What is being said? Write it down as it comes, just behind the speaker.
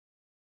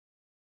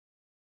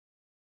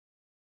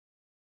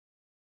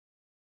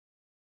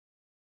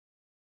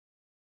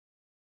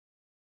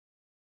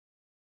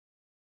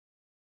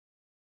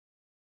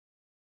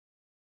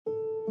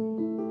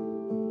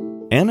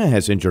Anna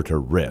has injured her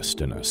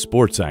wrist in a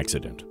sports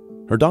accident.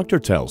 Her doctor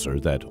tells her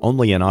that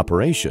only an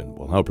operation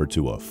will help her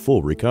to a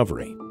full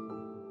recovery.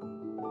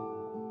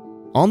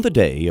 On the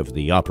day of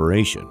the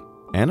operation,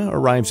 Anna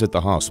arrives at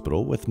the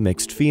hospital with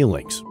mixed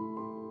feelings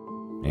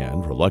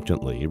and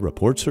reluctantly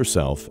reports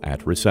herself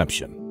at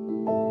reception.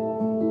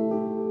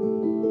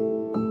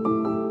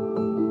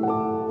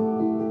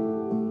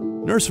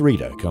 Nurse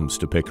Rita comes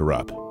to pick her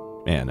up.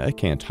 Anna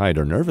can't hide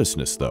her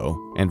nervousness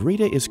though, and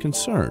Rita is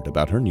concerned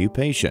about her new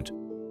patient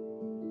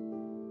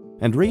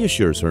and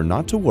reassures her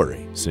not to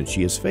worry since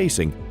she is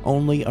facing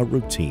only a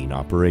routine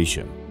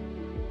operation.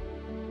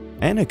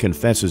 Anna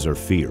confesses her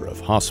fear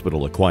of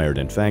hospital-acquired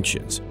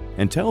infections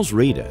and tells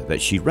Rita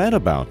that she read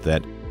about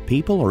that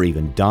people are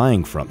even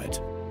dying from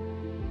it.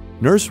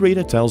 Nurse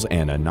Rita tells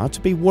Anna not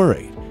to be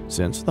worried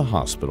since the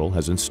hospital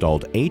has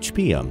installed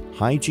HPM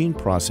hygiene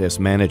process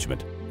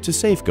management to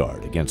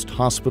safeguard against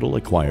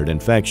hospital-acquired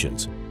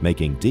infections,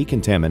 making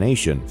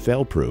decontamination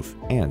fail-proof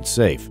and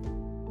safe.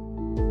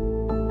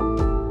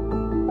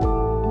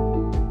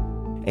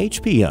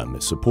 HPM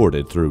is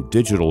supported through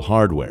digital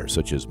hardware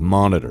such as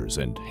monitors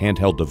and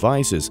handheld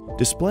devices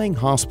displaying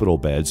hospital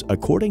beds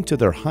according to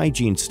their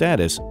hygiene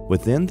status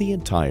within the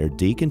entire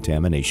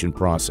decontamination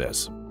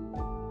process.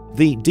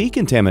 The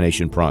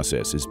decontamination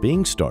process is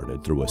being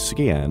started through a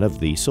scan of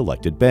the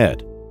selected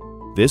bed.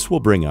 This will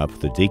bring up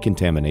the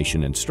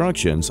decontamination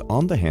instructions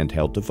on the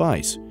handheld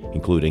device,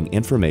 including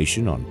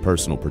information on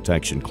personal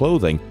protection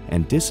clothing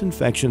and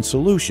disinfection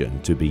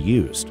solution to be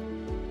used.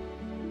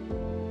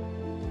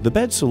 The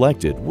bed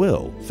selected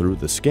will, through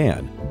the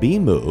scan, be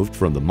moved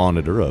from the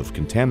monitor of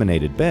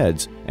contaminated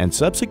beds and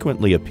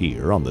subsequently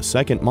appear on the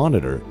second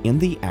monitor in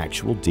the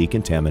actual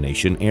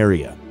decontamination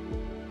area.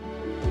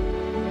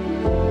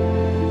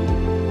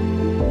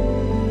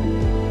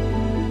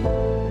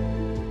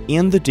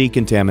 In the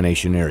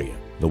decontamination area,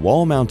 the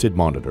wall-mounted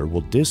monitor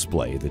will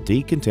display the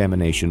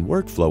decontamination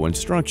workflow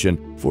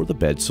instruction for the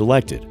bed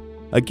selected,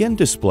 again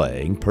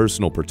displaying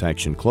personal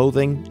protection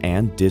clothing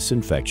and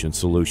disinfection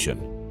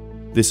solution.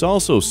 This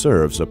also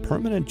serves a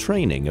permanent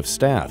training of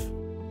staff.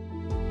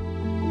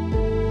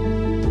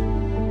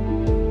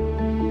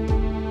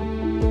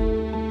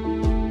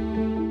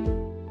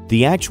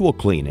 The actual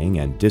cleaning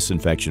and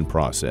disinfection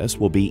process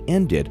will be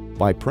ended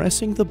by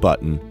pressing the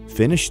button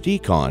Finish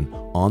Decon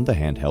on the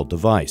handheld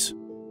device.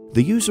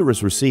 The user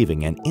is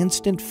receiving an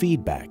instant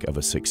feedback of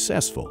a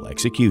successful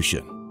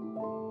execution.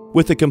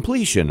 With the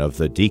completion of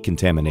the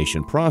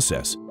decontamination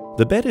process,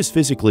 the bed is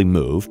physically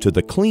moved to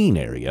the clean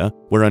area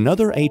where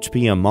another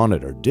HPM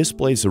monitor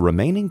displays the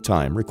remaining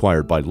time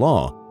required by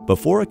law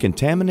before a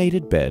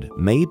contaminated bed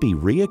may be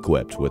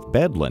re-equipped with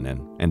bed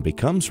linen and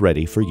becomes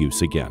ready for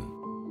use again.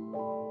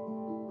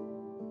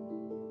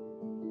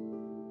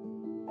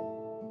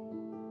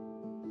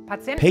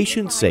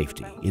 Patient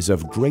safety is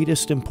of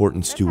greatest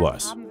importance to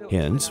us.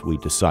 Hence, we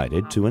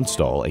decided to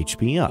install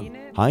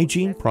HPM,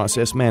 Hygiene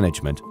Process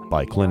Management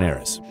by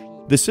Clinaris.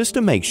 The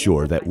system makes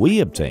sure that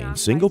we obtain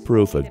single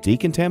proof of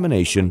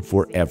decontamination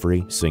for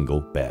every single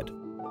bed.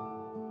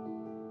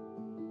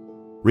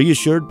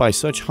 Reassured by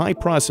such high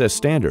process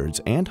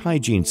standards and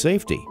hygiene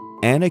safety,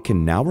 Anna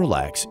can now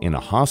relax in a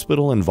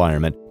hospital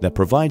environment that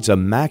provides a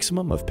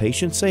maximum of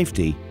patient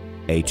safety.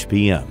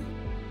 HPM.